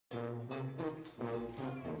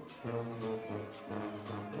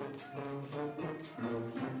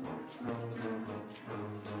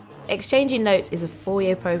Exchanging Notes is a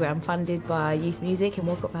 4-year programme funded by Youth Music and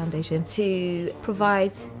Walcot Foundation to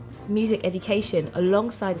provide music education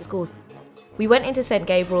alongside schools. We went into St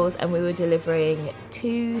Gabriel's and we were delivering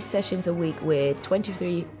 2 sessions a week with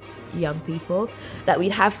 23 young people that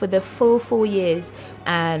we'd have for the full 4 years,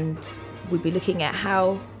 and we'd be looking at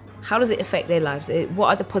how does it affect their lives? What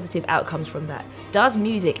are the positive outcomes from that? Does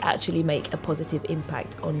music actually make a positive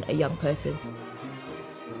impact on a young person?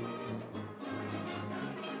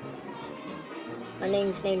 My name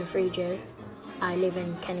is Naylor Freejo. I live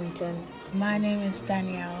in Kennington. My name is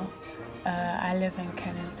Danielle. I live in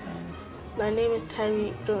Kennington. My name is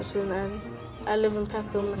Tyreek Johnson and I live in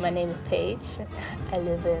Peckham. My name is Paige. I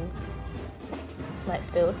live in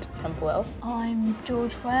Knightsfield, Camberwell. I'm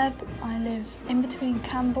George Webb. I live in between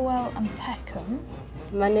Camberwell and Peckham.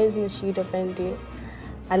 My name is Nashida Bendy.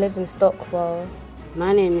 I live in Stockwell.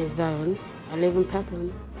 My name is Zion. I live in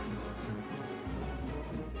Peckham.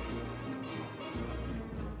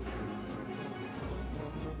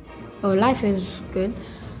 Well, life is good.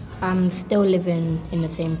 I'm still living in the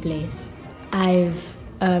same place. I've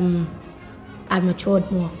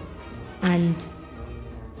matured more and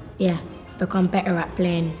become better at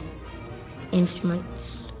playing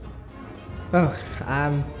instruments. Well,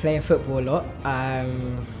 I'm playing football a lot.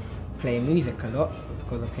 I'm playing music a lot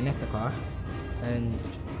because of Kinetika, and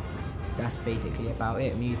that's basically about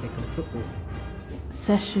it, music and football.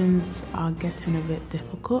 Sessions are getting a bit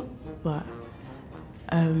difficult, but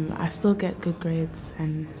I still get good grades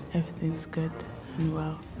and everything's good and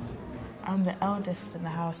well. I'm the eldest in the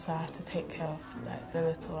house, so I have to take care of the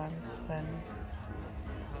little ones when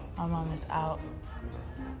my mum is out.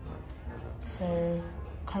 So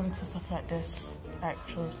coming to stuff like this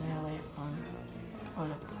draws me away from all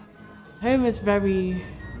of that. Home is very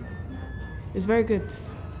good,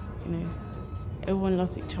 you know. Everyone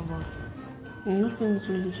loves each other. Nothing's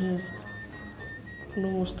really changed.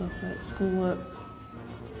 Normal stuff like schoolwork,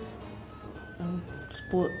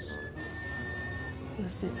 sports.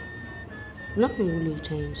 That's it. Nothing really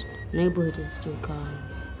changed. Neighbourhood is still calm.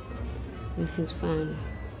 Everything's fine.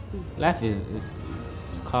 Life is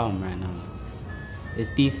calm right now. It's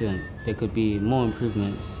decent. There could be more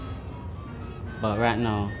improvements, but right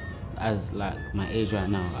now, as like my age right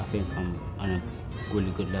now, I think I'm on a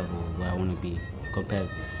really good level where I want to be compared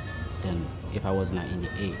than if I was like in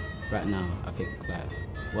year 8. Right now, I think like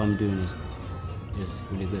what I'm doing is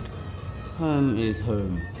really good. Home is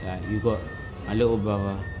home. Like you got my little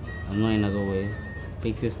brother, annoying as always.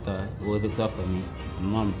 Big sister who always looks after me. And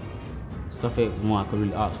mum, stuff more I could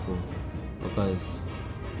really ask for because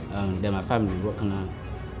they're my family.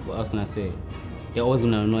 What else can I say? They're always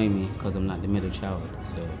gonna annoy me because I'm like the middle child,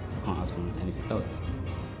 so I can't ask for anything else.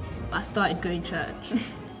 I started going to church.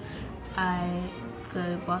 I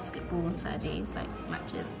go basketball on Saturdays, like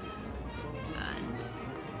matches.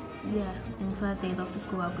 And yeah, on Thursdays after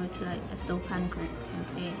school I'll go to like a still pan group and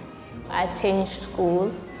play. I changed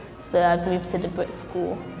schools, so I moved to the Brit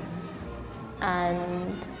school.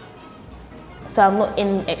 And so I'm not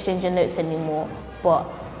in Exchanging Notes anymore, but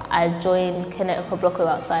I joined Kinetika Bloco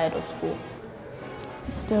outside of school.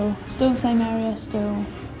 Still the same area, still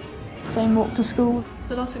same walk to school.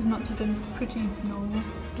 The last 6 months have been pretty normal,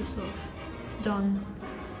 just sort of done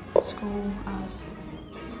school as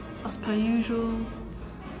per usual,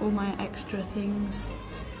 all my extra things.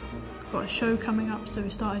 Got a show coming up, so we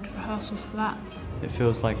started rehearsals for that. It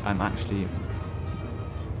feels like I'm actually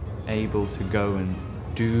able to go and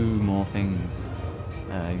do more things,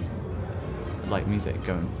 like music.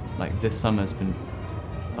 Like this summer's been,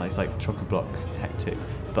 it's like chock-a-block hectic,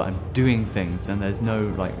 but I'm doing things and there's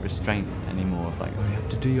no like restraint anymore of like, oh, you have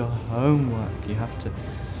to do your homework, you have to,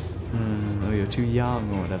 or you're too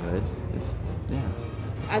young or whatever. It's yeah.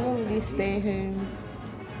 I normally stay home.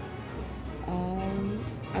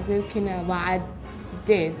 I go to Kinetika, but I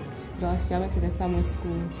did last year. I went to the summer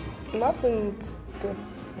school. Nothing's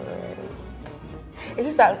different. It's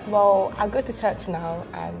just that, well, I go to church now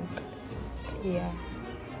and yeah,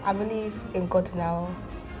 I believe in God now.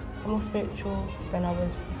 I'm more spiritual than I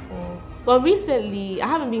was before. Well, recently, I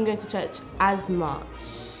haven't been going to church as much.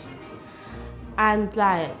 And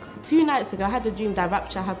like 2 nights ago, I had a dream that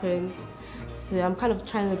rapture happened. So I'm kind of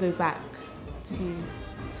trying to go back to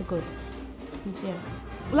God. And yeah.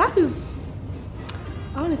 Life is,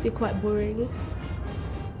 I want to say, quite boring.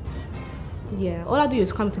 Yeah, all I do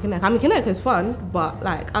is come to Kinetika. I mean, Kinetika is fun, but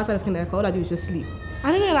like outside of Kinetika, all I do is just sleep.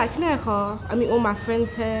 I don't know, like Kinetika, I meet all my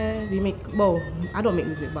friends here. We make, well, I don't make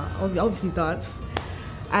music, but we obviously dance.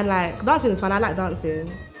 And like, dancing is fun, I like dancing.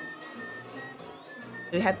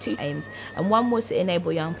 We had 2 aims, and one was to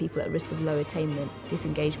enable young people at risk of low attainment,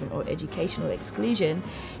 disengagement or educational exclusion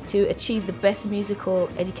to achieve the best musical,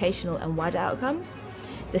 educational and wider outcomes.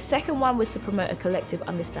 The second one was to promote a collective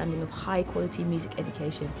understanding of high quality music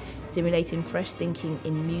education, stimulating fresh thinking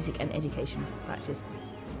in music and education practice.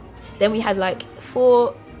 Then we had like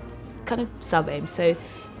 4 kind of sub-aims. So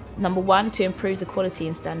number 1, to improve the quality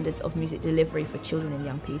and standards of music delivery for children and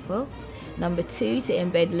young people. Number 2, to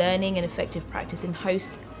embed learning and effective practice in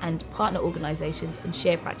host and partner organisations and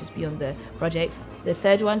share practice beyond the projects. The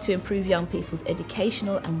third one, to improve young people's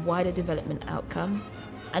educational and wider development outcomes.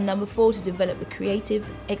 And number 4, to develop the creative,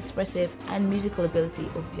 expressive and musical ability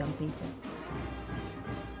of young people.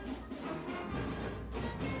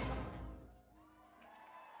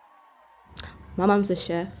 My mum's a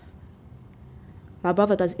chef. My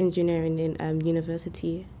brother does engineering in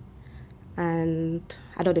university. And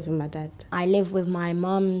I don't live with my dad. I live with my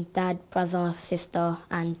mum, dad, brother, sister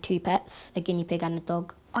and 2 pets, a guinea pig and a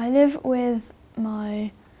dog. I live with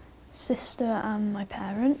my sister and my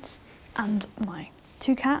parents and my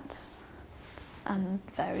 2 cats and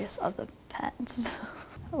various other pets.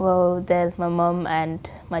 Well, there's my mum and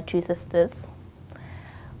my 2 sisters.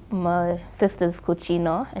 My sister's called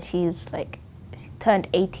Sheena and she turned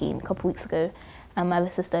 18 a couple weeks ago, and my other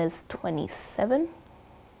sister is 27.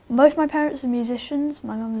 Both my parents are musicians.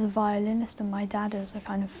 My mum is a violinist and my dad is a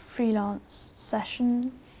kind of freelance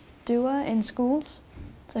session doer in schools.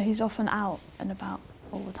 So he's often out and about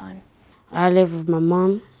all the time. I live with my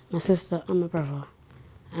mum, my sister and my brother,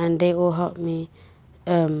 and they all help me.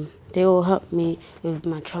 With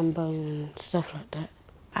my trombone and stuff like that.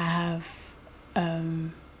 I have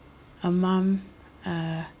a mum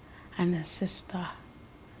and a sister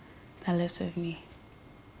that lives with me.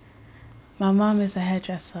 My mum is a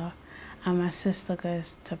hairdresser and my sister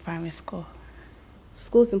goes to primary school.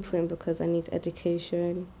 School's important because I need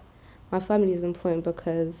education. My family is important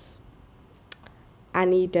because I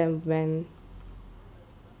need them when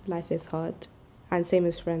life is hard. And same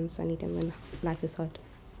as friends, I need them when life is hard.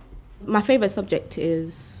 My favourite subject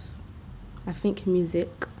is, I think, music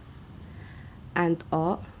and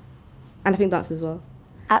art, and I think dance as well.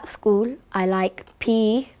 At school, I like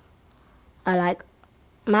PE, I like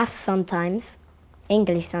maths sometimes,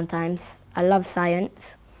 English sometimes, I love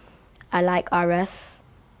science, I like RS.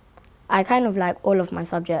 I kind of like all of my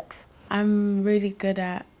subjects. I'm really good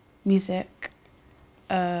at music.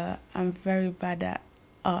 I'm very bad at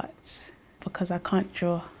art because I can't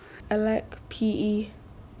draw. I like PE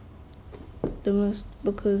the most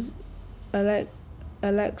because I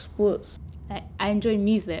like sports. I enjoy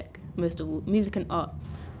music most of all, music and art.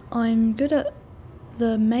 I'm good at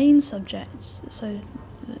the main subjects, so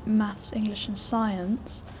maths, English and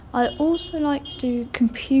science. I also like to do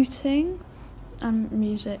computing and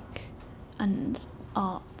music and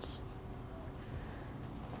arts.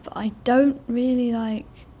 But I don't really like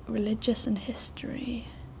religious and history.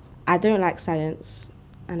 I don't like science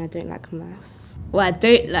and I don't like maths. Well, I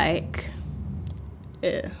don't like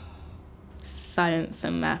science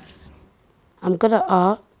and maths. I'm good at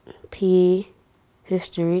art, PE,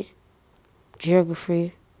 history,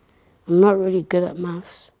 geography. I'm not really good at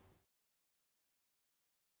maths.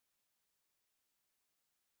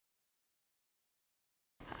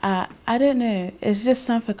 I don't know, it's just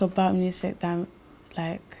something about music that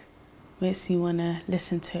makes me want to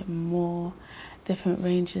listen to it more, different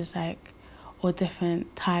ranges or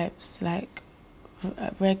different types like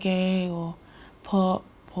reggae or pop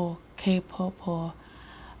or K-pop or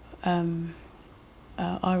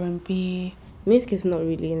R&B. Music is not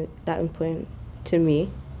really that important to me,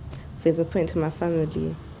 but it's important to my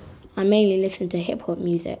family. I mainly listen to hip-hop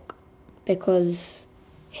music because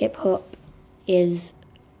hip-hop is,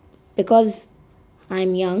 because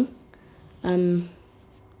I'm young, and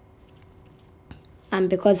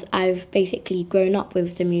because I've basically grown up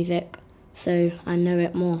with the music, so I know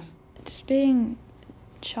it more. Just being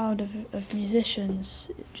a child of musicians,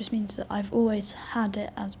 it just means that I've always had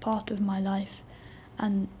it as part of my life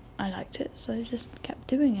and I liked it, so I just kept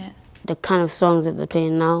doing it. The kind of songs that they're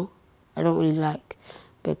playing now, I don't really like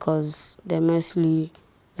because they're mostly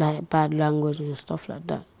like bad language and stuff like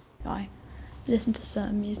that. I listen to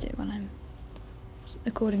certain music when I'm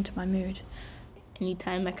according to my mood.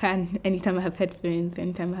 Anytime I can, anytime I have headphones,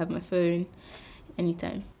 anytime I have my phone,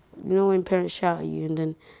 anytime. You know when parents shout at you and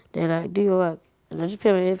then they're like, do your work, and I just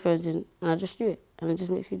put my headphones in and I just do it, and it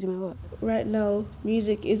just makes me do my work. Right now,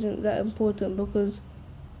 music isn't that important because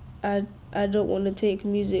I don't want to take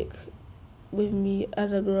music with me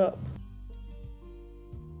as I grow up.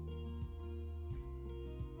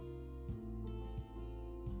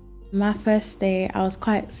 My first day, I was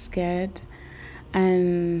quite scared.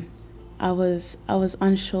 and I was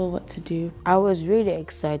unsure what to do. I was really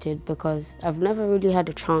excited because I've never really had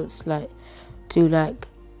a chance to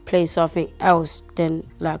play something else than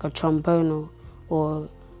like a trombone or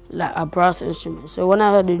like a brass instrument. So when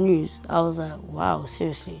I heard the news, I was like, wow,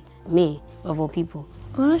 seriously, me, of all people.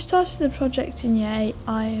 When I started the project in Year 8,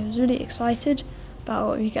 I was really excited about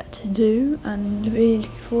what we get to do and really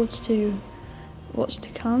looking forward to what's to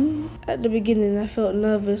come. At the beginning I felt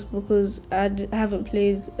nervous because I haven't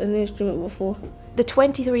played an instrument before. The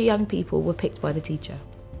 23 young people were picked by the teacher.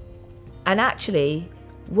 And actually,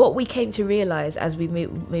 what we came to realise as we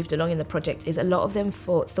moved along in the project is a lot of them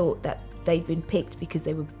thought that they'd been picked because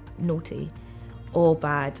they were naughty or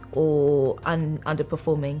bad or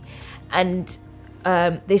underperforming. And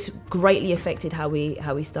this greatly affected how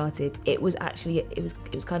we started. It was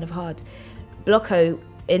kind of hard. Bloco,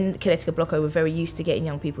 in Kinetika Bloco, we're very used to getting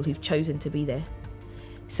young people who've chosen to be there.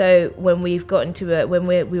 So when we've gotten to when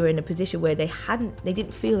we were in a position where they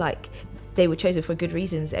didn't feel like they were chosen for good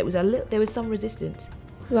reasons, there was some resistance.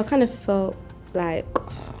 Well, I kind of felt like,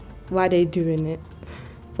 why are they doing it?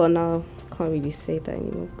 But now I can't really say that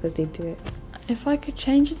anymore because they do it. If I could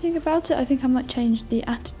change anything about it, I think I might change the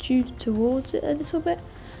attitude towards it a little bit,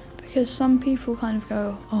 because some people kind of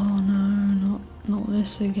go, oh no, not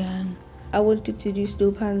this again. I wanted to do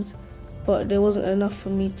steel pans, but there wasn't enough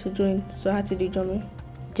for me to join, so I had to do drumming.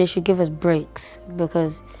 They should give us breaks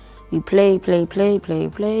because we play. They'll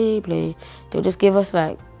just give us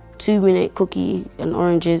like 2-minute cookie and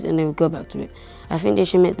oranges and then we go back to it. I think they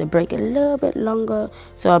should make the break a little bit longer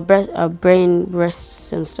so our brain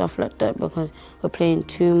rests and stuff like that, because we're playing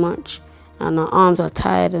too much and our arms are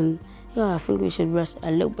tired, and yeah, I think we should rest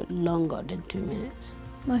a little bit longer than 2 minutes.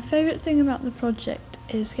 My favourite thing about the project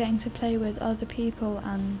is getting to play with other people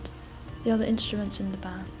and the other instruments in the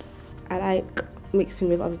band. I like mixing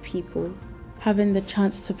with other people. Having the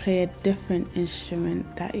chance to play a different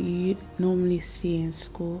instrument that you normally see in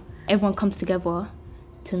school. Everyone comes together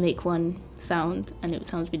to make one sound and it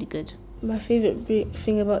sounds really good. My favourite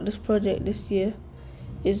thing about this project this year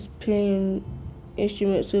is playing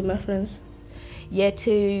instruments with my friends. Year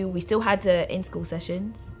 2, we still had in-school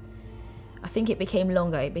sessions. I think it became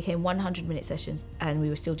longer, it became 100-minute sessions, and we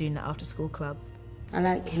were still doing the after-school club. I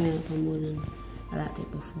like Kinetika more than I liked it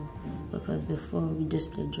before, because before we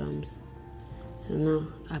just played drums. So now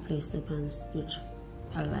I play steel pans, which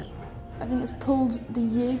I like. I think it's pulled the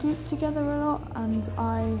year group together a lot, and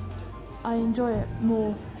I enjoy it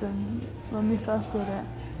more than when we first did it.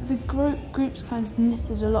 The groups kind of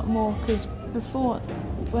knitted a lot more, because before,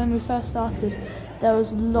 when we first started, there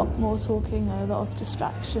was a lot more talking, a lot of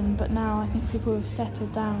distraction, but now I think people have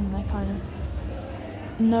settled down and they kind of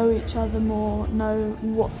know each other more, know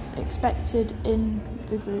what's expected in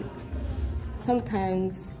the group.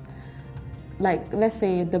 Sometimes, like, let's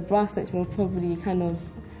say the brass section will probably kind of,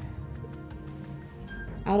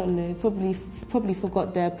 I don't know, probably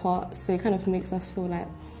forgot their part, so it kind of makes us feel like,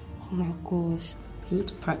 oh my gosh. We need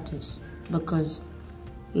to practice, because,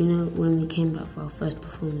 you know, when we came back for our first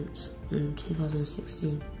performance in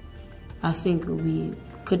 2016, I think we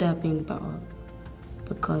could have been better,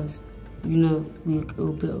 because, you know, we were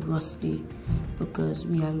a bit rusty, because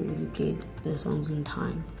we haven't really played the songs in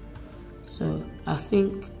time. So I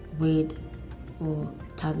think Wade or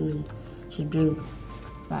Tasman should bring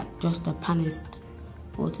back just a panist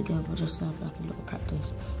all together, just to have like a little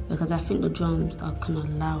practice, because I think the drums are kind of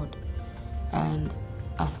loud, and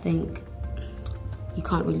I think you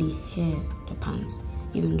can't really hear the pans,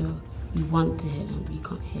 even though you want to hear them, you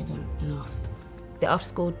can't hear them enough. The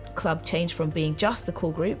after-school club changed from being just the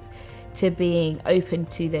core group to being open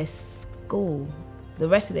to their school, the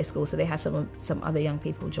rest of their school, so they had some other young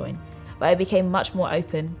people join. But it became much more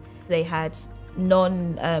open. They had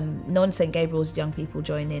non-St. Gabriel's young people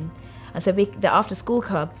join in. And so the after-school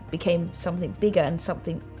club became something bigger and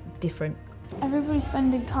something different. Everybody's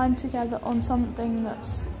spending time together on something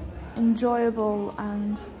that's enjoyable,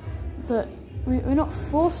 and that we're not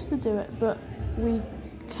forced to do it, but we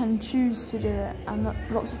can choose to do it, and that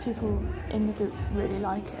lots of people in the group really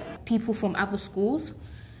like it. People from other schools,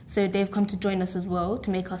 so they've come to join us as well to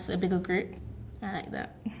make us a bigger group. I like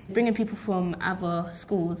that. Bringing people from other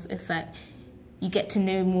schools, it's like you get to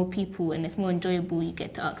know more people and it's more enjoyable. You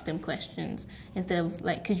get to ask them questions instead of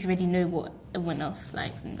like, because you already know what everyone else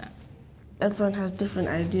likes and that. Everyone has different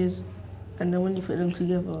ideas, and then when you put them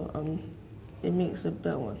together, it makes a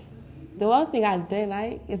better one. The one thing I don't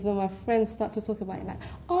like is when my friends start to talk about it, like,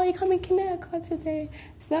 oh, you're coming Kinetika today.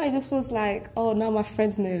 So it just feels like, oh, now my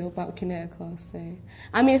friends know about Kinetika. So,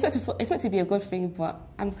 I mean, it's meant to be a good thing, but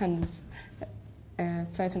I'm kind of a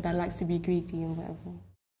person that likes to be greedy and whatever.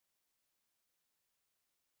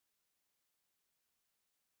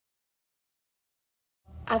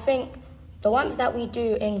 I think the ones that we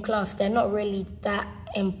do in class, they're not really that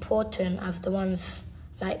important as the ones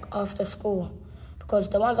like after school. Because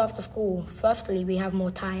the ones after school, firstly, we have more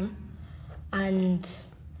time and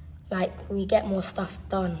like we get more stuff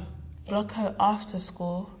done. Bloco after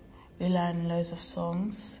school, we learn loads of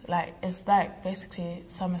songs. Like it's like basically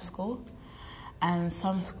summer school, and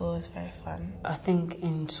summer school is very fun. I think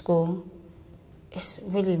in school, it's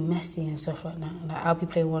really messy and stuff like that. Like I'll be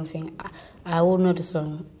playing one thing, I will know the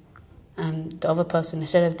song, and the other person,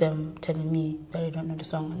 instead of them telling me that they don't know the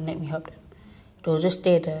song and let me help them, they'll just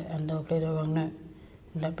stay there and they'll play the wrong note,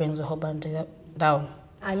 and that brings the whole band down.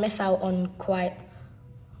 I miss out on quite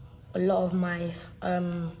a lot of my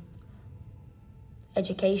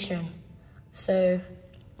education. So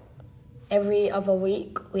every other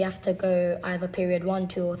week we have to go either period 1,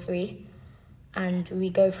 2 or 3, and we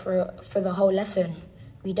go for the whole lesson.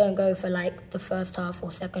 We don't go for like the first half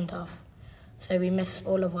or second half. So we miss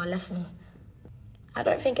all of our lessons. I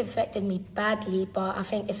don't think it's affected me badly, but I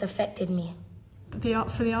think it's affected me.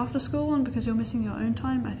 For the after school one, because you're missing your own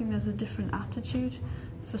time, I think there's a different attitude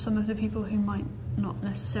for some of the people who might not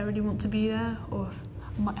necessarily want to be there or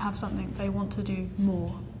might have something they want to do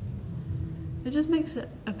more. It just makes it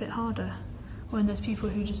a bit harder when there's people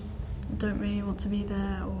who just don't really want to be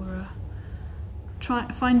there, or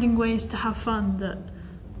finding ways to have fun that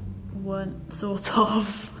weren't thought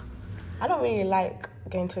of. I don't really like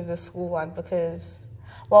going to the school one because,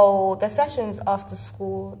 well, the sessions after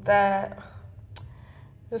school, they're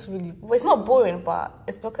just really, well, it's not boring, but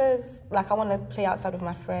it's because like I want to play outside with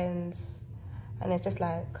my friends, and it's just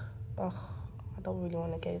like, oh, I don't really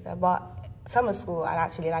want to go there. But summer school, I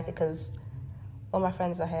actually like it because all my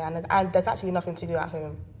friends are here, and there's actually nothing to do at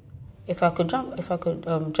home. If I could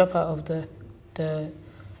drop out of the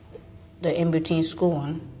in between school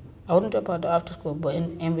one, I wouldn't drop out the after school, but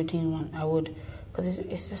in between one I would, because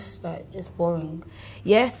it's just like it's boring.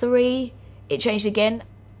 Year 3, it changed again.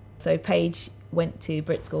 So Paige went to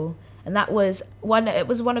Brit school, and that was one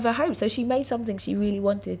of her hopes. So she made something she really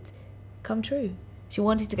wanted come true. She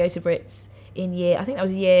wanted to go to Brits in I think that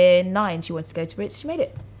was year 9. She wanted to go to Brits. She made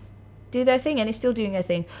it, do their thing, and it's still doing her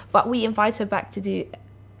thing. But we invite her back to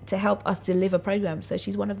help us deliver programs. So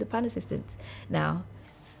she's one of the PAN assistants now.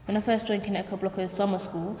 When I first joined Kinetika Bloco summer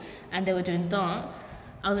school and they were doing dance,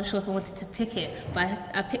 I wasn't sure if I wanted to pick it, but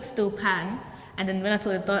I picked still PAN. And then when I saw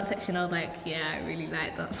the dance section, I was like, yeah, I really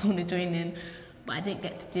like dance, I want to join in. But I didn't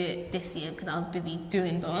get to do it this year because I was busy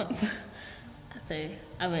doing dance. So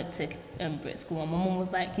I went to Brit school, and my mum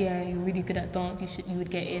was like, yeah, you're really good at dance, you would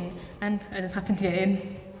get in. And I just happened to get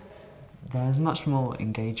in. There's much more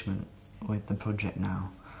engagement with the project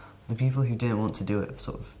now. The people who didn't want to do it,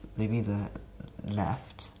 they've either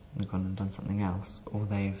left and gone and done something else, or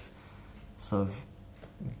they've sort of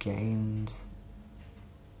gained,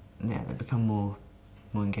 they've become more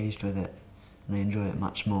engaged with it, and they enjoy it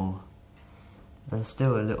much more. There's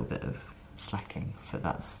still a little bit of slacking, but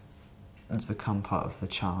that's become part of the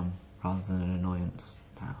charm rather than an annoyance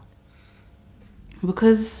now.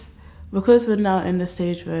 Because we're now in the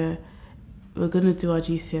stage where we're going to do our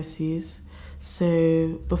GCSEs,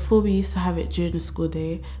 so before we used to have it during the school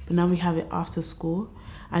day, but now we have it after school,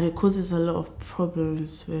 and it causes a lot of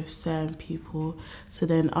problems with certain people. So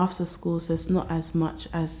then after school, so it's not as much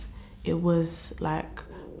as it was like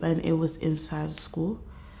when it was inside school.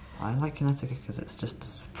 I like Kinetika because it's just a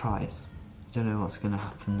surprise. You don't know what's going to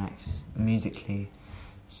happen next. Musically,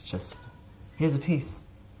 it's just, here's a piece,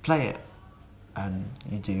 play it, and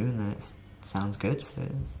you do, and then it sounds good. So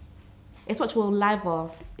it's much more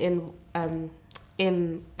liver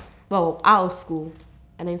out of school,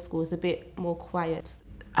 and in school it's a bit more quiet.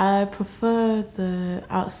 I prefer the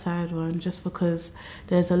outside one just because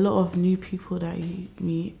there's a lot of new people that you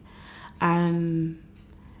meet, and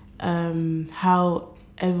how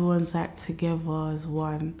everyone's like together as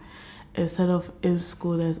one. Instead of in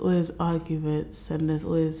school, there's always arguments and there's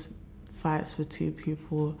always fights between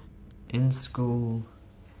people. In school,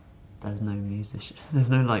 there's no musician. There's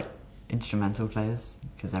no like instrumental players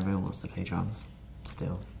because everyone wants to play drums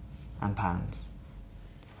still, and pans.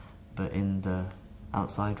 But in the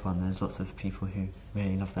outside one, there's lots of people who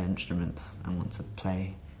really love their instruments and want to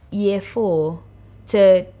play. Year 4,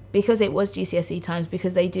 because it was GCSE times,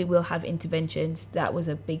 because will have interventions, that was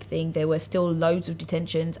a big thing. There were still loads of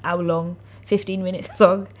detentions, hour long, 15 minutes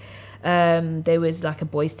long. There was like a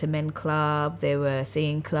Boys to Men club, there were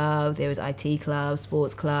singing clubs, there was IT club,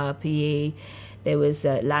 sports club, PE, there was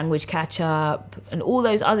language catch up, and all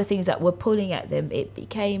those other things that were pulling at them. It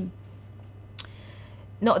became,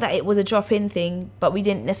 not that it was a drop-in thing, but we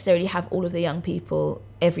didn't necessarily have all of the young people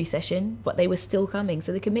every session, but they were still coming.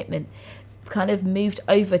 So the commitment kind of moved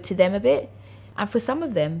over to them a bit. And for some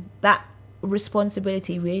of them, that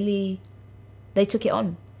responsibility really, they took it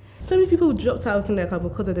on. So many people dropped out of Kinetika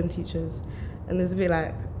because of them teachers. And it's a bit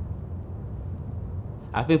like...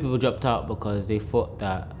 I think people dropped out because they thought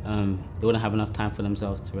that they wouldn't have enough time for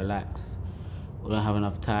themselves to relax. Wouldn't have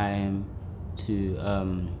enough time to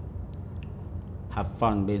have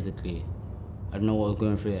fun, basically. I don't know what was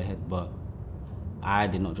going through their head, but I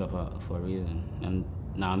did not drop out for a reason. And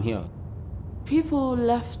now I'm here. People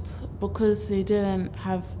left because they didn't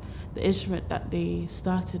have the instrument that they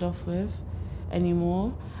started off with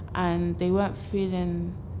anymore, and they weren't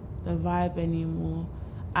feeling the vibe anymore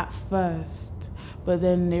at first, but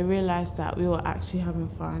then they realised that we were actually having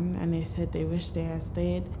fun, and they said they wish they had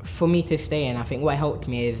stayed. For me to stay in, I think what helped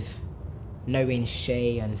me is knowing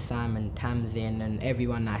Shay and Sam and Tamsin and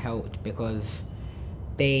everyone that helped, because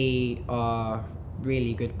they are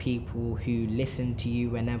really good people who listen to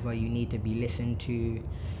you whenever you need to be listened to,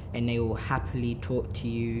 and they will happily talk to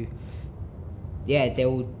you. Yeah, they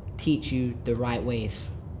will teach you the right ways.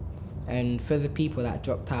 And for the people that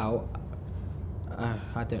dropped out,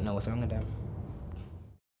 I don't know what's wrong with them.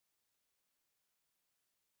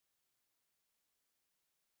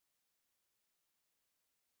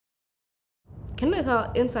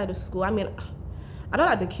 Kinetika inside the school, I mean, I don't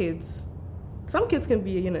like the kids. Some kids can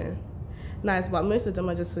be, nice, but most of them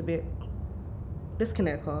are just a bit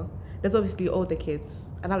disconnected. There's obviously older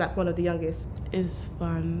kids, and I'm like one of the youngest. It's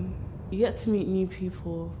fun. You get to meet new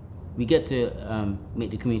people. We get to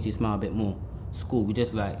make the community smile a bit more. School, we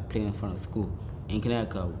just like playing in front of school. In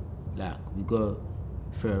Kinetika, like we go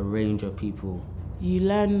through a range of people. You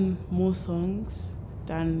learn more songs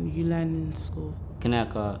than you learn in school.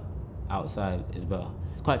 Kinetika outside is better.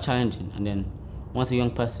 It's quite challenging, and then once the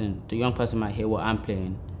young person might hear what I'm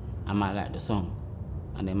playing, I might like the song,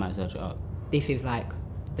 and they might search it up. This is like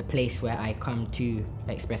the place where I come to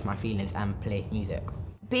express my feelings and play music.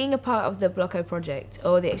 Being a part of the Bloco project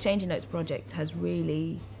or the Exchanging Notes project has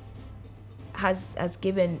really has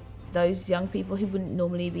given those young people who wouldn't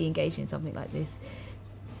normally be engaged in something like this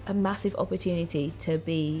a massive opportunity to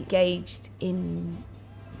be engaged in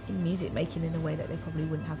music making in a way that they probably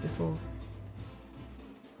wouldn't have before.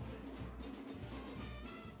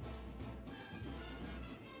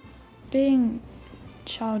 Being a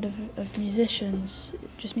child of musicians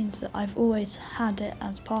just means that I've always had it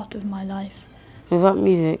as part of my life. Without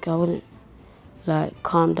music, I wouldn't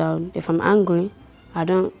calm down. If I'm angry, I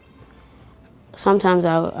don't. Sometimes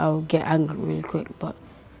I'll get angry really quick, but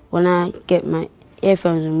when I get my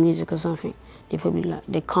earphones and music or something,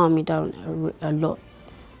 they calm me down a lot.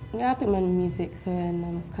 Yeah, I put my music and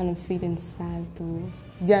I'm kind of feeling sad or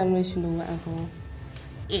emotional or whatever.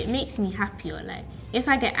 It makes me happier. Like if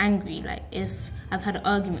I get angry, like if I've had an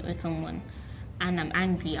argument with someone and I'm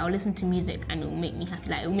angry, I'll listen to music and it'll make me happy.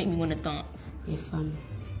 Like it'll make me want to dance. If want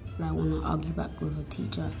to argue back with a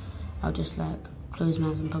teacher, I'll just close my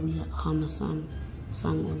eyes and probably hum a song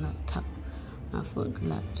or tap my foot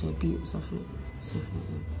to a beat or something like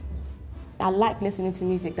that. I like listening to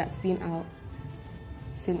music that's been out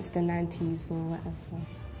since the 90s or whatever.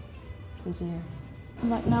 And yeah.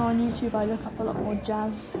 Now on YouTube I look up a lot more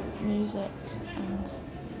jazz music, and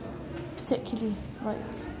particularly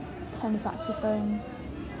tenor saxophone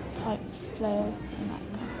type players and that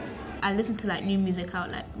kind of. I listen to new music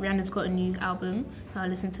out, Rihanna's got a new album, so I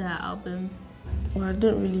listen to her album. Well, I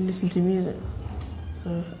don't really listen to music,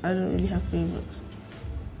 so I don't really have favourites.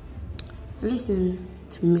 I listen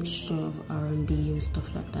to a mixture of R&B and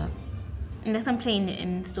stuff like that. Unless I'm playing it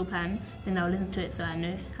in Stillpan, then I'll listen to it so I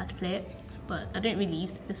know how to play it. But I don't really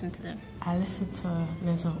used to listen to them. I listen to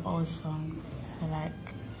loads of old songs, so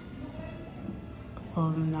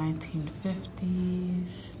from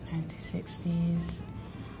 1950s, 1960s.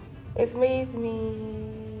 It's made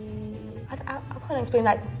me, I can't explain,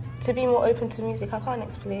 to be more open to music, I can't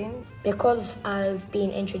explain. Because I've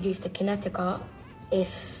been introduced to Kinetika,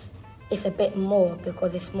 it's a bit more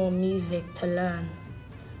because it's more music to learn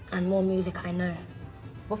and more music I know.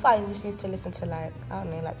 Before I just used to listen to I don't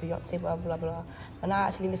know, Beyonce, blah, blah, blah. But now I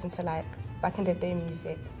actually listen to back in the day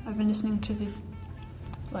music. I've been listening to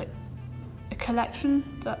a collection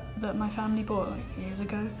that my family bought years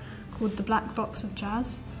ago called The Black Box of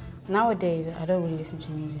Jazz. Nowadays, I don't really listen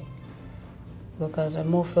to music because I'm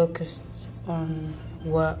more focused on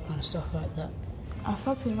work and stuff like that. I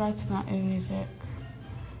started writing my own music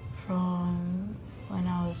from when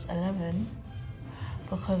I was 11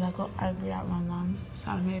 because I got angry at my mum,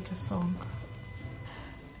 so I made a song.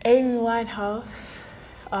 Amy Winehouse,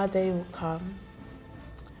 Our Day Will Come.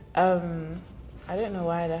 I don't know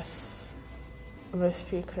why that's most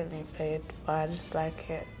frequently played, but I just like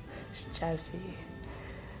it. It's jazzy.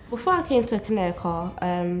 Before I came to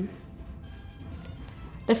Kinetika,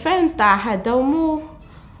 the friends that I had, they were more,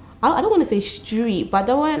 I don't want to say street, but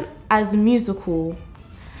they weren't as musical.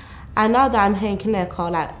 And now that I'm here in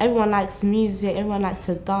Kinetika, like, everyone likes music, everyone likes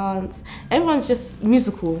to dance, everyone's just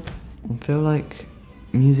musical. I feel like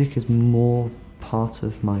music is more part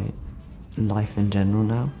of my life in general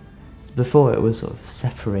now. Before it was sort of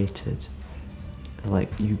separated.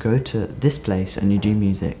 Like, you go to this place and you do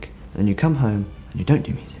music, then you come home and you don't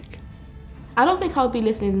do music. I don't think I'll be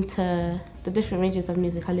listening to the different ranges of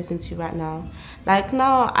music I listen to right now. Like,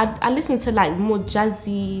 now I listen to like more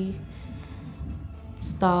jazzy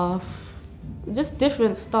stuff, just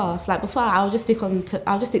different stuff. Like, before I'll just stick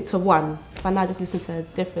to one, but now I just listen to a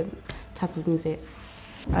different type of music.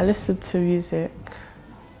 I listen to music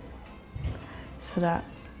so that,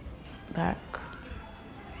 like,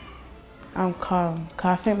 I'm calm.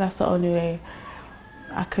 Cause I think that's the only way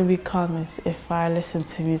I can be calm is if I listen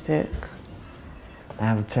to music. I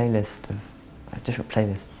have a playlist of different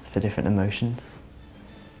playlists for different emotions.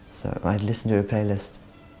 So I listen to a playlist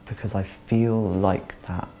because I feel like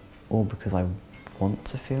that, or because I want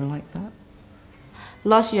to feel like that.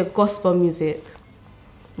 Last year, gospel music.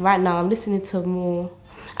 Right now, I'm listening to more.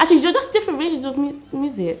 Actually, just different ranges of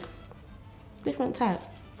music. Different type.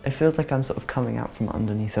 It feels like I'm sort of coming out from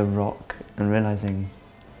underneath a rock and realising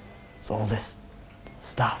there's all this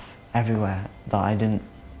stuff everywhere that I didn't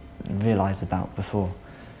realise about before.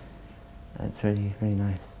 It's really, really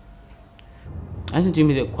nice. I listen to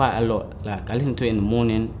music quite a lot. Like, I listen to it in the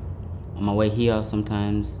morning, on my way here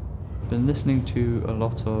sometimes. Been listening to a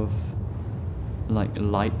lot of like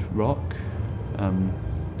light rock,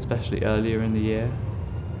 especially earlier in the year.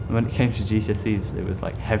 When it came to GCSEs, it was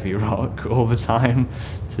like heavy rock all the time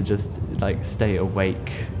to just like stay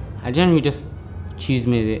awake. I generally just choose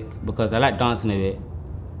music because I like dancing a bit.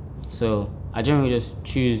 So I generally just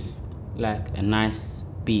choose like a nice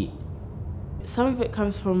beat. Some of it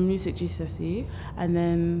comes from music GCSE, and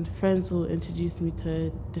then friends will introduce me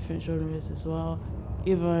to different genres as well.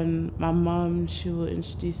 Even my mum, she will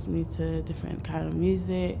introduce me to different kind of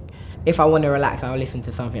music. If I want to relax, I'll listen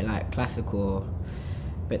to something like classical.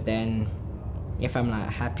 But then, if I'm like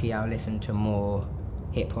happy, I'll listen to more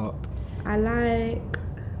hip hop. I like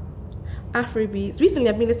Afrobeats. Recently,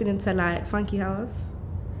 I've been listening to like funky house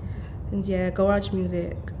and yeah, garage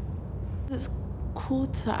music. It's cool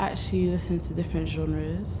to actually listen to different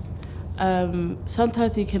genres.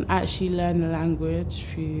 Sometimes you can actually learn the language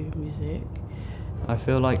through music. I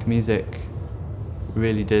feel like music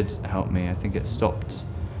really did help me. I think it stopped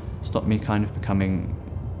me kind of becoming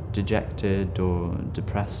dejected or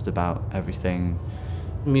depressed about everything.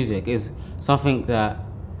 Music is something that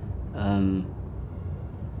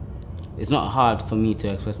it's not hard for me to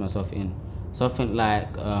express myself in. Something like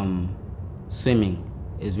swimming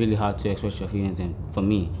is really hard to express your feelings in for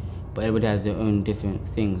me, but everybody has their own different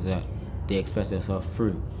things that they express themselves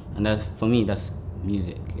through, and that's, for me, that's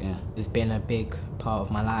music. Yeah, it's been a big part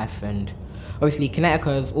of my life, and obviously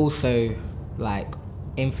Kinetika has also like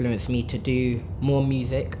influenced me to do more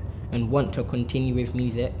music and want to continue with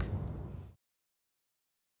music.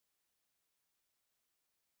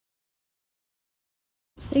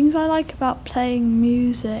 Things I like about playing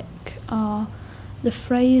music are the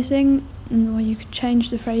phrasing, where you could change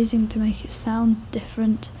the phrasing to make it sound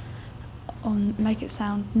different, or make it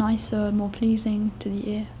sound nicer, more pleasing to the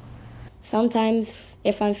ear. Sometimes,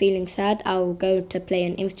 if I'm feeling sad, I'll go to play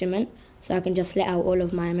an instrument so I can just let out all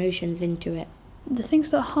of my emotions into it. The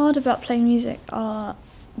things that are hard about playing music are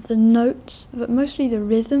the notes, but mostly the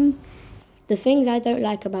rhythm. The things I don't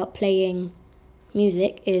like about playing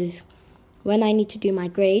music is when I need to do my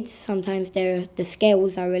grades, sometimes the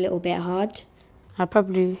scales are a little bit hard. I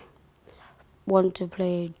probably want to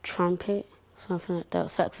play trumpet, something like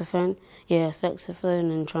that, saxophone. Yeah,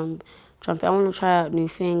 saxophone and trumpet. I want to try out new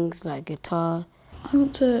things like guitar. I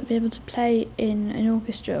want to be able to play in an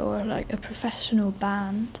orchestra or like a professional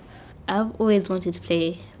band. I've always wanted to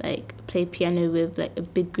play piano with like a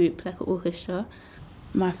big group, like an orchestra.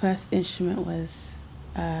 My first instrument was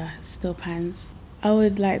steel pans. I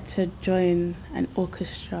would like to join an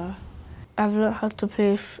orchestra. I've learned how to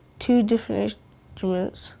play 2 different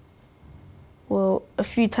instruments. Well, a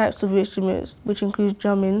few types of instruments, which includes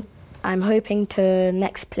drumming. I'm hoping to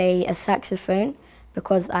next play a saxophone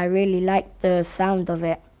because I really like the sound of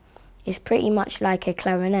it. It's pretty much like a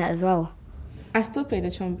clarinet as well. I still play the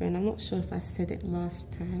trombone. I'm not sure if I said it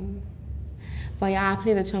last time. But yeah, I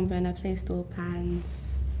play the trombone, I play steel pans.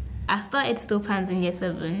 I started steel pans in year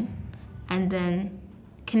 7, and then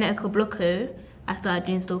Kinetika Bloco, I started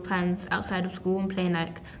doing steel pans outside of school and playing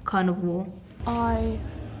like carnival. I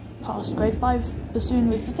passed grade 5 bassoon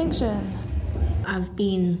with distinction. I've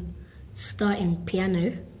been starting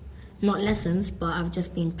piano, not lessons, but I've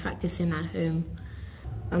just been practicing at home.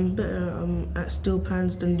 I'm better at steel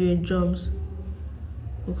pans than doing drums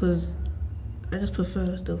because I just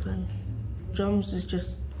prefer steel pans. Drums is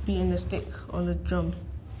just beating the stick on the drum.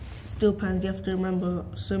 Steel pans, you have to remember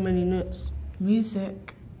so many notes.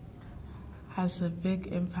 Music has a big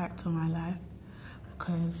impact on my life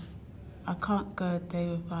because I can't go a day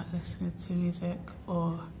without listening to music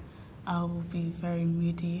or I will be very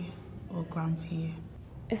moody or grumpy.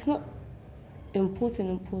 It's not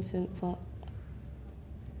important,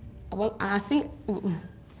 but I think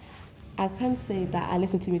I can say that I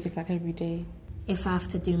listen to music like every day. If I have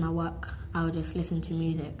to do my work, I'll just listen to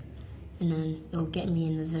music and then it'll get me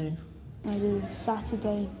in the zone. I do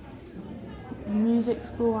Saturday music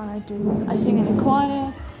school and I sing in a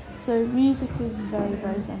choir, so music is very,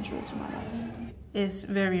 very central to my life. It's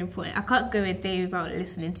very important. I can't go a day without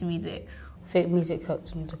listening to music. I think music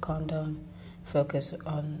helps me to calm down, focus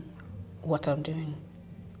on what I'm doing.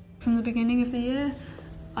 From the beginning of the year,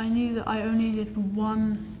 I knew that I only did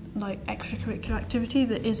one extracurricular activity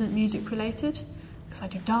that isn't music related, because I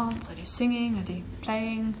do dance, I do singing, I do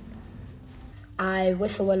playing. I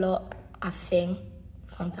whistle a lot, I sing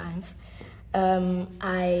sometimes.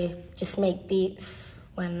 I just make beats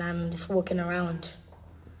when I'm just walking around.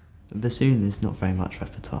 Bassoon is not very much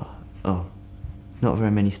repertoire. Not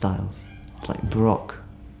very many styles. It's like Baroque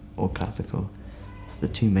or classical. It's the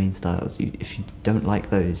two main styles. If you don't like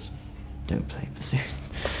those, don't play bassoon.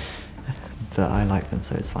 But I like them,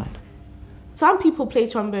 so it's fine. Some people play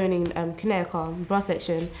trombone in Kinetika, brass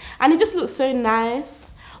section, and it just looks so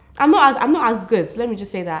nice. I'm not as good, let me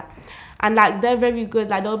just say that. And they're very good,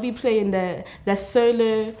 they'll be playing their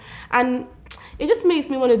solo, and it just makes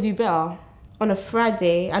me want to do better. On a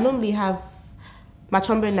Friday, I normally have my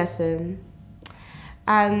trombone lesson,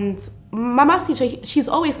 and my maths teacher, she's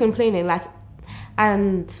always complaining,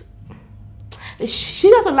 and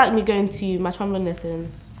she doesn't like me going to my trombone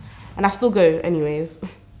lessons, and I still go anyways.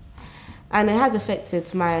 And it has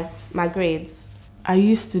affected my grades. I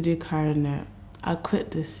used to do clarinet. I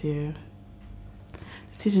quit this year.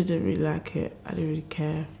 The teacher didn't really like it. I didn't really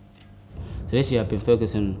care. So this year I've been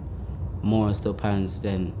focusing more on steel pans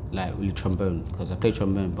than really trombone, because I play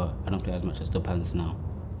trombone but I don't play as much as steel pans now.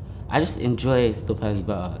 I just enjoy steel pans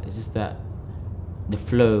better. It's just that the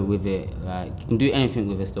flow with it, you can do anything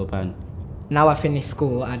with a steel pan. Now I finished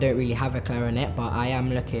school, I don't really have a clarinet, but I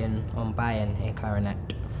am looking on buying a clarinet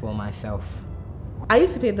for myself. I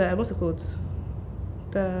used to play the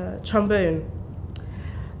trombone.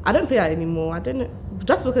 I don't play that anymore.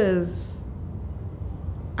 Just because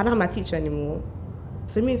I don't have my teacher anymore.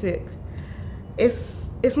 So music, it's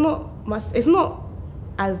not much. It's not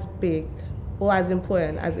as big or as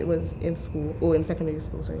important as it was in school or in secondary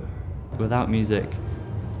school. Sorry. Without music,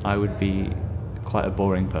 I would be quite a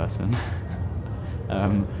boring person.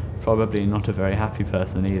 Probably not a very happy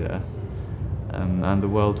person either. And the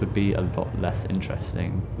world would be a lot less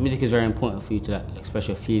interesting. Music is very important for you to express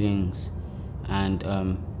your feelings and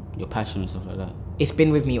your passion and stuff like that. It's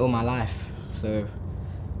been with me all my life, so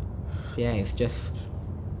yeah, it's just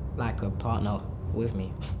like a partner with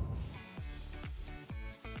me.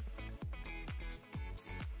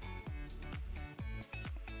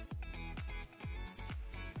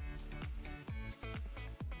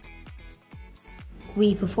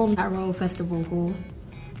 We performed at Royal Festival Hall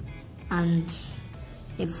and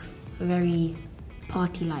it's very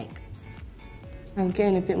party-like. I'm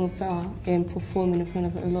getting a bit more better in performing in front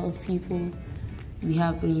of a lot of people. We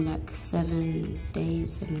have only 7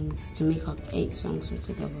 days, 7 weeks to make up 8 songs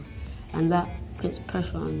altogether. And that puts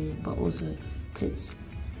pressure on you, but also puts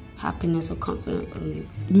happiness or confidence on you.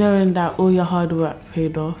 Knowing that all your hard work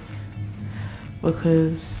paid off,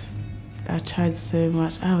 because I tried so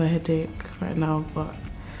much. I have a headache right now, but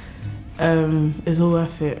it's all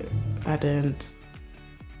worth it at the end.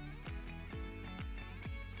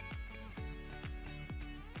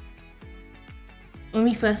 When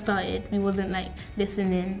we first started, we wasn't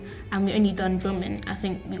listening, and we only done drumming. I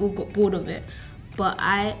think we all got bored of it, but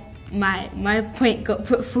my point got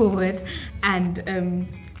put forward, and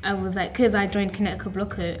I was because I joined Kinetika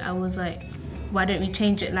Bloco, I was why don't we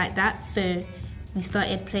change it like that? So we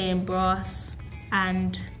started playing brass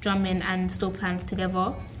and drumming and steel pans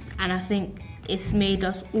together, and I think it's made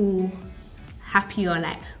us all happier,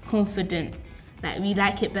 confident. We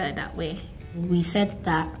like it better that way. We said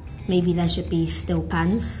that maybe there should be steel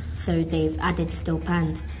pans, so they've added steel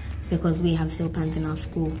pans because we have steel pans in our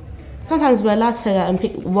school. Sometimes we're allowed to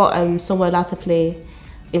pick what song we're allowed to play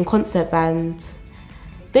in concert band.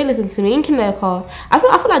 They listen to me in Kinetika. I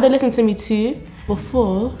feel like they listen to me too.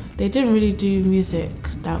 Before, they didn't really do music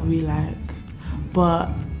that we like, but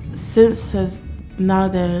since now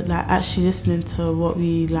they're like actually listening to what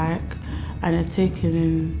we like, and they're taking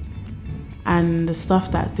in and the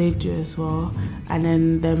stuff that they do as well, and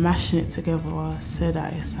then they're mashing it together so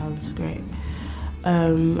that it sounds great.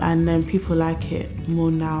 And then people like it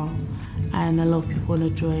more now, and a lot of people want to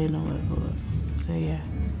join or whatever. So yeah.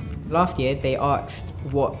 Last year they asked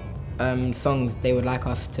what songs they would like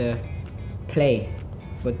us to play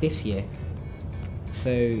for this year.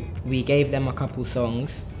 So we gave them a couple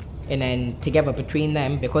songs, and then together between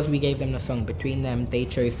them, because we gave them the song, between them they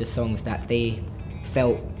chose the songs that they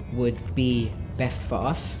felt would be best for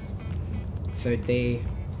us. So they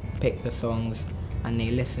picked the songs and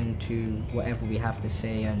they listened to whatever we have to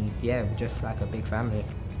say, and yeah, we're just like a big family.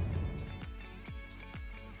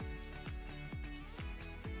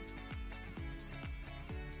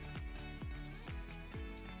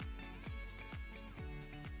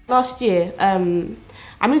 Last year,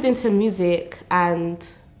 I moved into music, and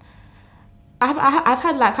I've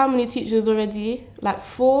had like how many teachers already? Like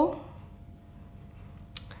 4.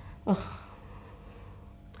 Ugh.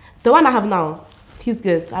 The one I have now, he's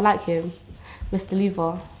good. I like him, Mr.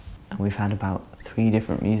 Lever. And we've had about 3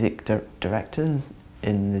 different music directors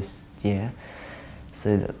in this year,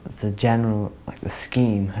 so the general, like the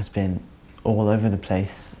scheme, has been all over the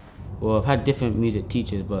place. Well, I've had different music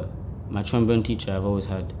teachers, but my trombone teacher I've always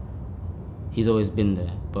had. He's always been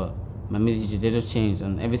there, but my music teachers, they just change,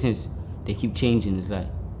 and ever since they keep changing, it's like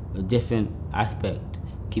a different aspect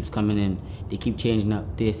keeps coming in. They keep changing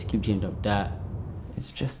up this, keep changing up that.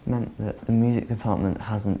 It's just meant that the music department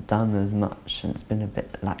hasn't done as much, and it's been a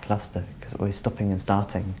bit lacklustre because we're stopping and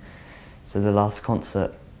starting. So the last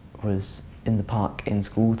concert was in the park in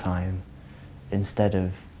school time instead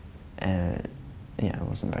of, yeah, it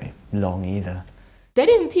wasn't very long either. They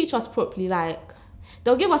didn't teach us properly. Like,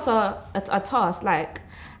 they'll give us a task, like,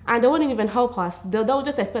 and they wouldn't even help us. They'll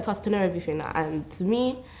just expect us to know everything. And to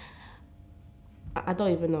me, I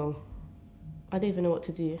don't even know. I don't even know what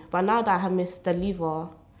to do. But now that I have Mr. Lever,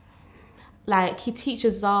 like, he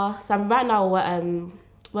teaches us, and right now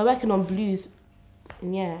we're working on blues,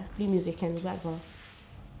 yeah, blue music and whatever.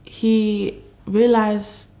 He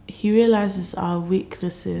realizes our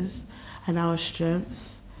weaknesses and our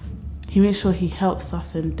strengths. He makes sure he helps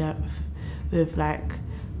us in depth with like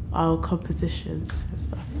our compositions and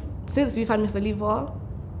stuff. Since we've had Mr. Lever,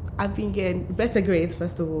 I've been getting better grades,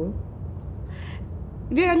 first of all.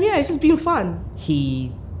 Yeah, and yeah, it's just been fun.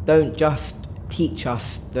 He don't just teach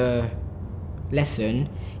us the lesson,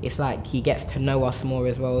 it's like he gets to know us more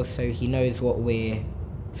as well, so he knows what we're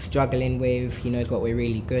struggling with, he knows what we're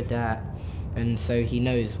really good at, and so he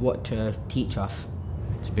knows what to teach us.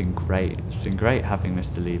 It's been great. It's been great having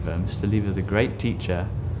Mr. Lever. Mr. Lever's a great teacher.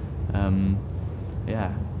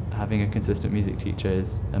 Yeah, having a consistent music teacher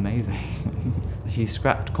is amazing. He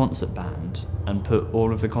scrapped concert band and put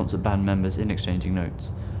all of the concert band members in exchanging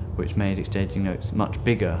notes, which made exchanging notes much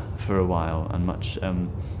bigger for a while and much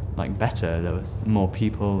like better. There was more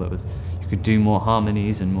people. You could do more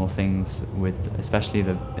harmonies and more things with, especially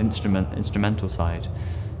the instrumental side.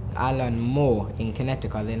 I learn more in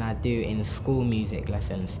Kinetika than I do in school music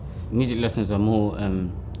lessons. Music lessons are more,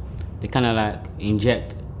 they kind of like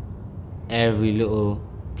inject every little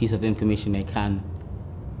piece of information they can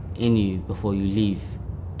in you before you leave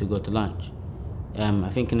to go to lunch. I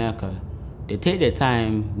think in Kinetika, they take their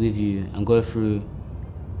time with you and go through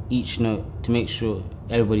each note to make sure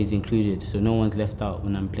everybody's included, so no one's left out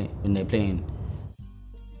when they're playing.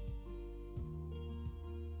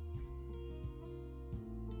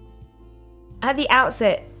 At the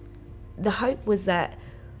outset, the hope was that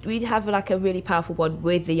we'd have like a really powerful bond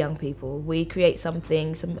with the young people. We'd create some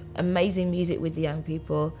amazing music with the young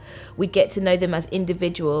people. We'd get to know them as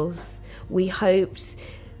individuals. We hoped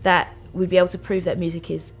that we'd be able to prove that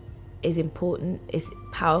music is important, is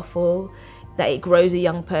powerful, that it grows a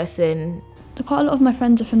young person. Quite a lot of my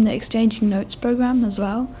friends are from the Exchanging Notes programme as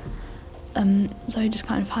well. So we just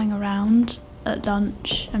kind of hang around at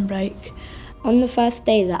lunch and break. On the first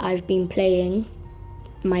day that I've been playing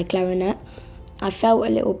my clarinet, I felt a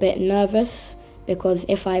little bit nervous because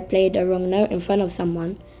if I played a wrong note in front of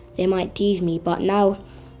someone, they might tease me. But now,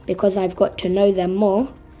 because I've got to know them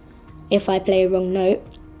more, if I play a wrong note,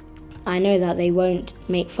 I know that they won't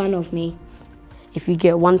make fun of me. If you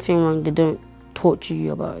get one thing wrong, they don't torture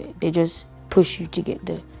you about it. They just push you to get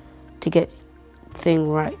the thing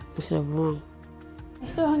right instead of wrong. I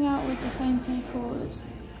still hang out with the same people. It's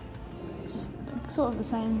just sort of the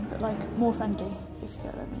same, but like more friendly, if you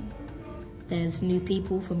get what I mean. There's new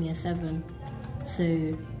people from year 7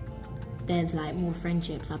 So there's like more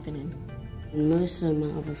friendships happening. Most of my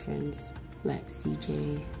other friends, like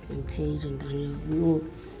CJ and Paige and Daniel, we all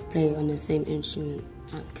play on the same instrument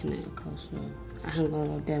at Kinetika, so I hang out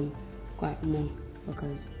with them quite more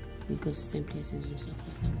because we go to the same places and stuff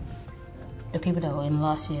like that. The people that were in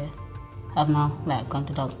last year have now like gone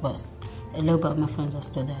to dance, but a little bit of my friends are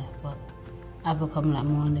still there, but I've become like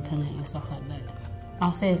more independent and stuff like that.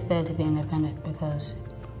 I'll say it's better to be independent because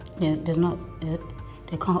there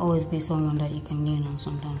can't always be someone that you can lean on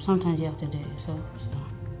sometimes. Sometimes you have to do it yourself. So.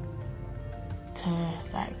 To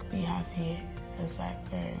like be happy is like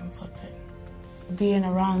very important. Being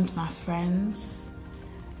around my friends,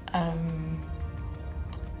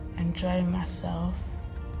 enjoying myself,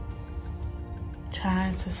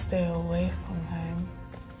 trying to stay away from home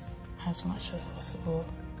as much as possible.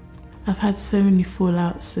 I've had so many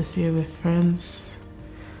fallouts this year with friends,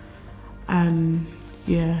 and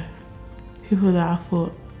yeah, people that I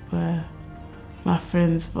thought were my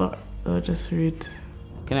friends, but they were just rude.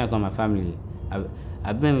 Kinetika, my family,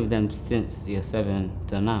 I've been with them since year 7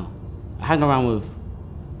 till now. I hang around with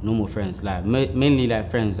normal friends, like mainly like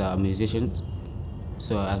friends that are musicians.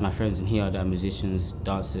 So as my friends in here that are musicians,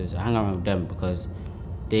 dancers, I hang around with them because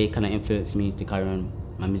they kind of influence me to carry on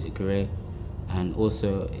my music career, and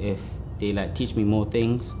also if they like teach me more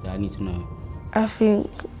things that I need to know. I think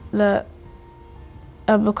that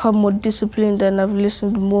I've become more disciplined and I've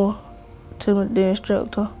listened more to the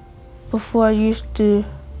instructor. Before I used to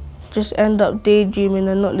just end up daydreaming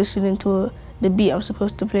and not listening to the beat I'm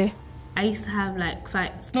supposed to play. I used to have like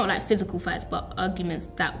fights, not like physical fights, but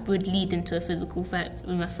arguments that would lead into a physical fight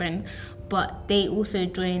with my friend. But they also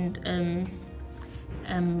joined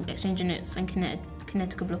exchange units and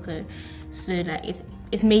Kinetika Bloco. So like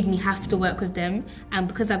it's made me have to work with them, and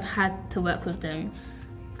because I've had to work with them,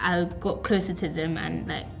 I got closer to them and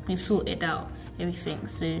like we've sorted out everything.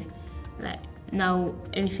 So like now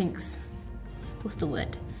everything's, what's the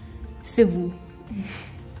word? Civil.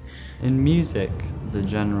 In music, the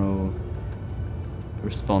general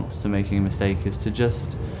response to making a mistake is to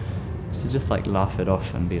just like laugh it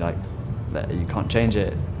off and be like, you can't change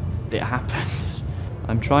it, it happened.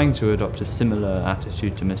 I'm trying to adopt a similar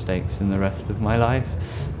attitude to mistakes in the rest of my life,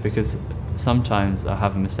 because sometimes I'll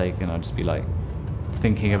have a mistake and I'll just be like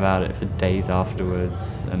thinking about it for days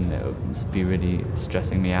afterwards and it'll just be really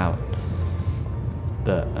stressing me out.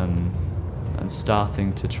 But I'm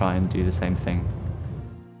starting to try and do the same thing.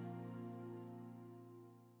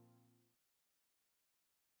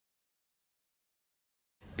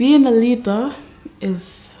 Being a leader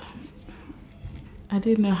is, I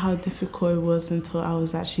didn't know how difficult it was until I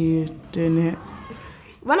was actually doing it.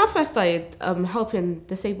 When I first started helping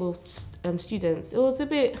disabled students, it was a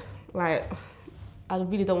bit like, I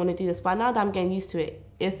really don't want to do this, but now that I'm getting used to it,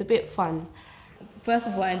 it's a bit fun. First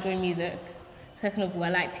of all, I enjoy music. Second of all, I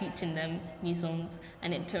like teaching them new songs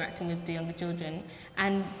and interacting with the younger children,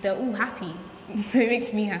 and they're all happy. It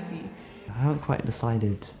makes me happy. I haven't quite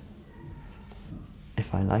decided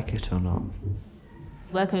if I like it or not.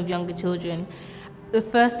 Working with younger children, the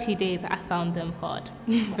first 2 days I found them hard,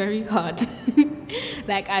 very hard.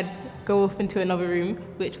 Like I'd go off into another room,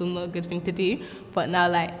 which was not a good thing to do, but now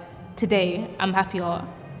like today I'm happier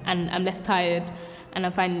and I'm less tired and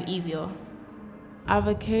I'm finding it easier. I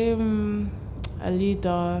became a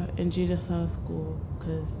leader in junior summer school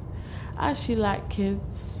because I actually like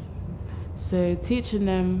kids, so teaching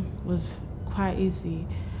them was quite easy.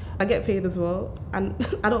 I get paid as well, and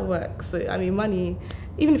I don't work, so I mean money,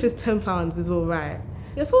 even if it's £10 is all right.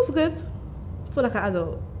 It feels good. I feel like an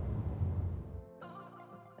adult.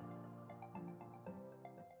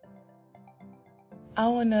 I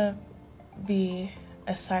want to be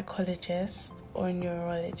a psychologist or a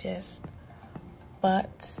neurologist,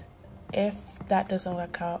 but if that doesn't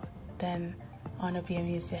work out, then I want to be a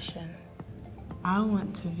musician. I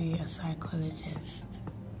want to be a psychologist.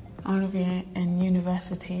 I want to be in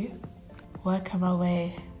university, working my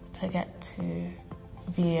way to get to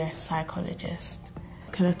be a psychologist.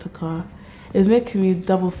 Kinetika is making me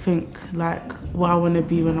double think like what I want to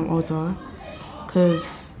be when I'm older,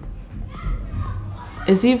 because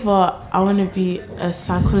it's either I want to be a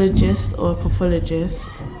psychologist or a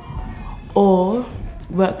pathologist, or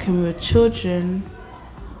working with children,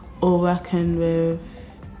 or working with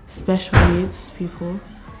special needs people.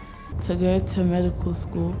 To go to medical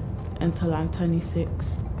school until I'm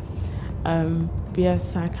 26, be a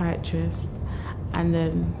psychiatrist, and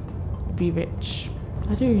then be rich.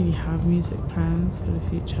 I don't really have music plans for the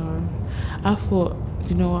future. I thought,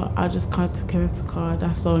 you know what, I'll just come to Kinetika,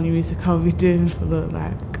 that's the only music I'll be doing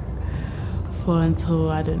for until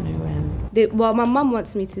I don't know when. Well, my mum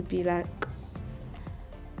wants me to be like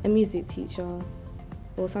a music teacher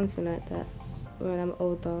or something like that when I'm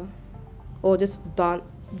older. Or just dance.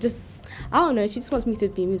 I don't know, she just wants me to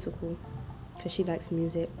be musical because she likes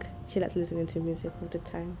music. She likes listening to music all the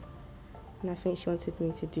time. And I think she wanted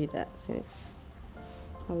me to do that since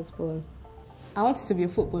I was born. I wanted to be a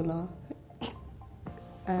footballer.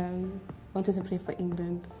 Wanted to play for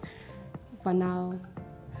England. But now,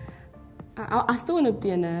 I still want to be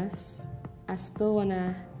a nurse. I still want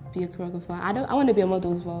to be a choreographer. I want to be a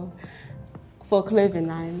model as well for a clothing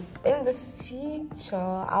line. In the future,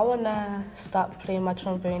 I want to start playing my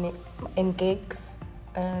trombone in gigs,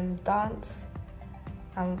 dance.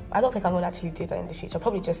 I don't think I'm going to actually do that in the future,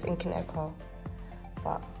 probably just in Kinetika.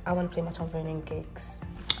 But I want to play my trombone in gigs.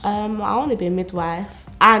 I want to be a midwife,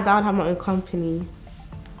 and I want to have my own company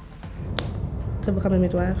to become a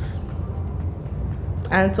midwife.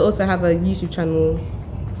 And to also have a YouTube channel,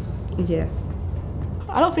 yeah.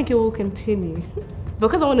 I don't think it will continue.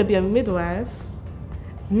 Because I want to be a midwife,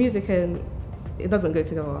 music and it doesn't go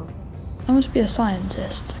together. I want to be a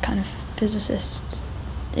scientist, a kind of physicist,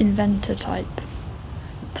 inventor type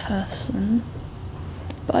person.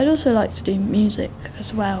 But I'd also like to do music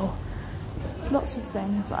as well. There's lots of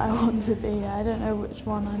things that I want to be. I don't know which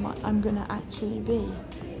one I'm going to actually be.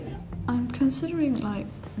 I'm considering like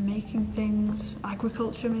making things,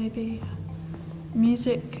 agriculture maybe.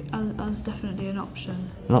 Music as definitely an option.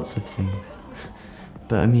 Lots of things.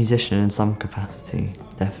 But a musician in some capacity,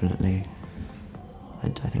 definitely. I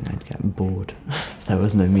think I'd get bored if there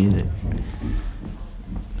was no music.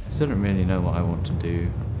 I still don't really know what I want to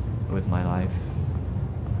do with my life.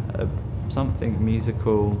 Something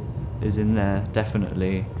musical is in there,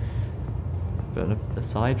 definitely. But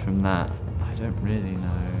aside from that, I don't really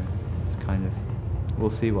know. It's kind of, we'll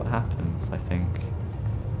see what happens, I think.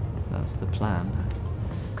 That's the plan.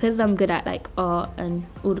 Because I'm good at like art and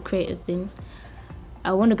all the creative things,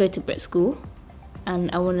 I want to go to Brit school and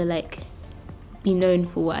I want to like be known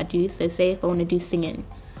for what I do. So say if I want to do singing,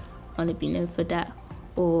 I want to be known for that.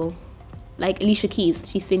 Or like Alicia Keys,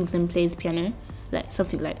 she sings and plays piano, like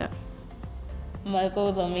something like that. My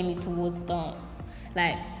goals are mainly towards dance,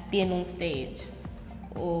 like being on stage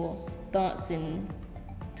or dancing,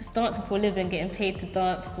 just dancing for a living, getting paid to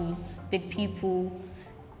dance for big people.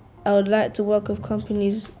 I would like to work with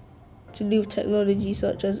companies to do with technology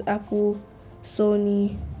such as Apple,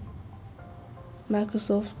 Sony,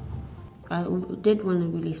 Microsoft. I did want to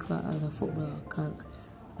really start as a footballer because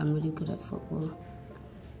I'm really good at football.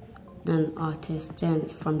 Then artist, then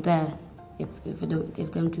from there,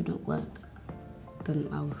 if them two don't work, then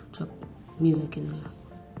I'll chuck music in there.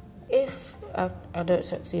 If I don't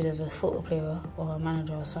succeed as a football player or a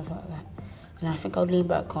manager or stuff like that, then I think I'll lean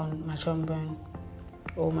back on my trombone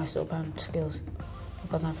or my steel pan skills,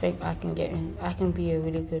 because I think I can be a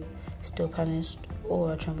really good steel panist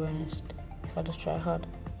or a trombonist if I just try hard.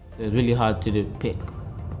 It's really hard to pick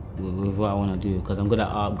with what I want to do because I'm good at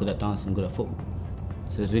art, good at dancing, good at football.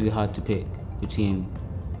 So it's really hard to pick between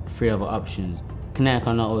 3 other options. Kinetika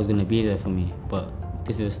are not always going to be there for me, but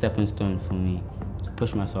this is a stepping stone for me to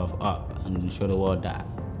push myself up and show the world that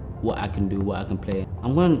what I can do, what I can play.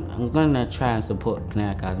 I'm going to try and support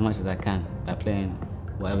Kinetika as much as I can by playing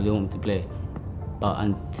whatever they want me to play. But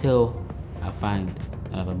until I find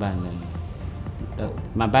another band, then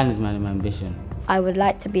my band is my ambition. I would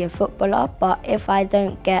like to be a footballer, but if I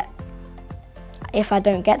don't get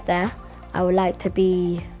there, I would like to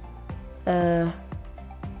be a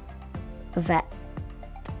vet.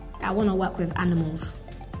 I want to work with animals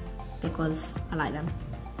because I like them.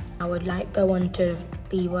 I would like go on to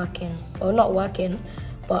be working, or not working,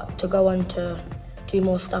 but to go on to do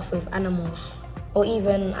more stuff with animals. Or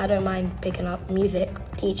even, I don't mind picking up music,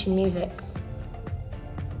 teaching music.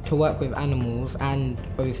 To work with animals and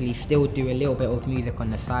obviously still do a little bit of music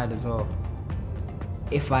on the side as well.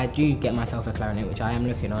 If I do get myself a clarinet, which I am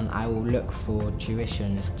looking on, I will look for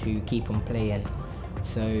tuitions to keep on playing.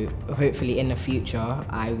 So hopefully in the future,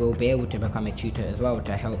 I will be able to become a tutor as well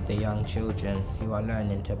to help the young children who are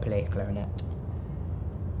learning to play clarinet.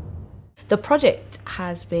 The project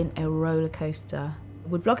has been a roller coaster.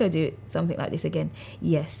 Would Bloco do something like this again?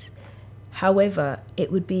 Yes. However,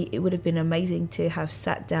 it would have been amazing to have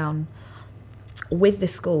sat down with the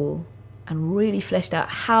school and really fleshed out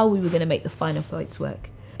how we were going to make the final points work.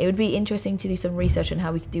 It would be interesting to do some research on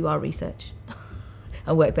how we could do our research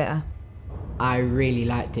and work better. I really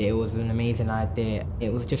liked it. It was an amazing idea.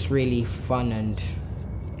 It was just really fun and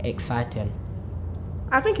exciting.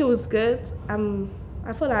 I think it was good.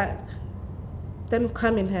 I feel like them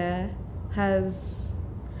coming here has,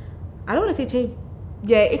 I don't want to say changed,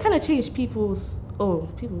 yeah, it kind of changed people's,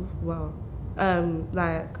 wow.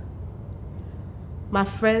 Like, my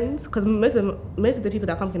friends, because most of the people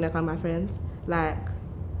that come to Kinetika are my friends, like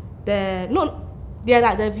their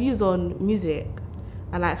views on music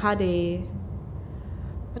and like how they,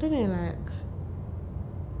 I don't know, like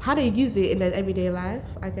how they use it in their everyday life,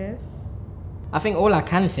 I guess. I think all I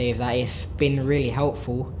can say is that it's been really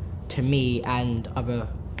helpful to me and other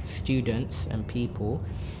students and people,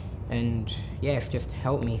 and yeah, it's just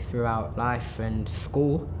helped me throughout life and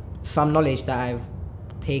school. Some knowledge that I've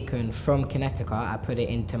taken from Kinetika, I put it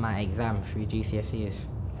into my exam through GCSEs.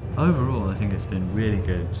 Overall, I think it's been really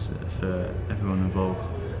good for everyone involved.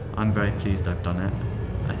 I'm very pleased I've done it.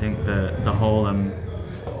 I think the whole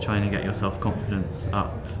trying to get your self-confidence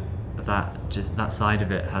up, that side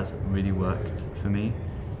of it has really worked for me.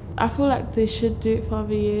 I feel like they should do it for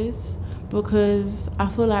other years because I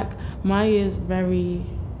feel like my year is very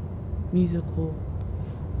musical.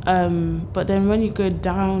 But then when you go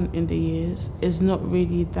down in the years, it's not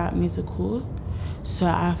really that musical. So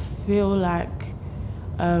I feel like,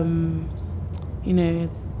 you know,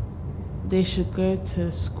 they should go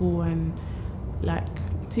to school and like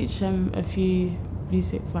teach them a few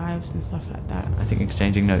music vibes and stuff like that. I think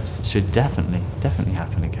exchanging notes should definitely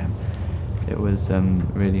happen again. It was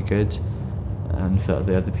really good, and for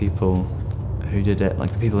the other people who did it,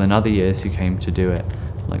 like the people in other years who came to do it,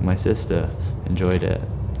 like my sister, enjoyed it.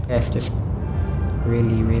 Yeah, it's just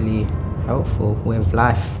really, really helpful with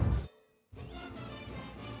life.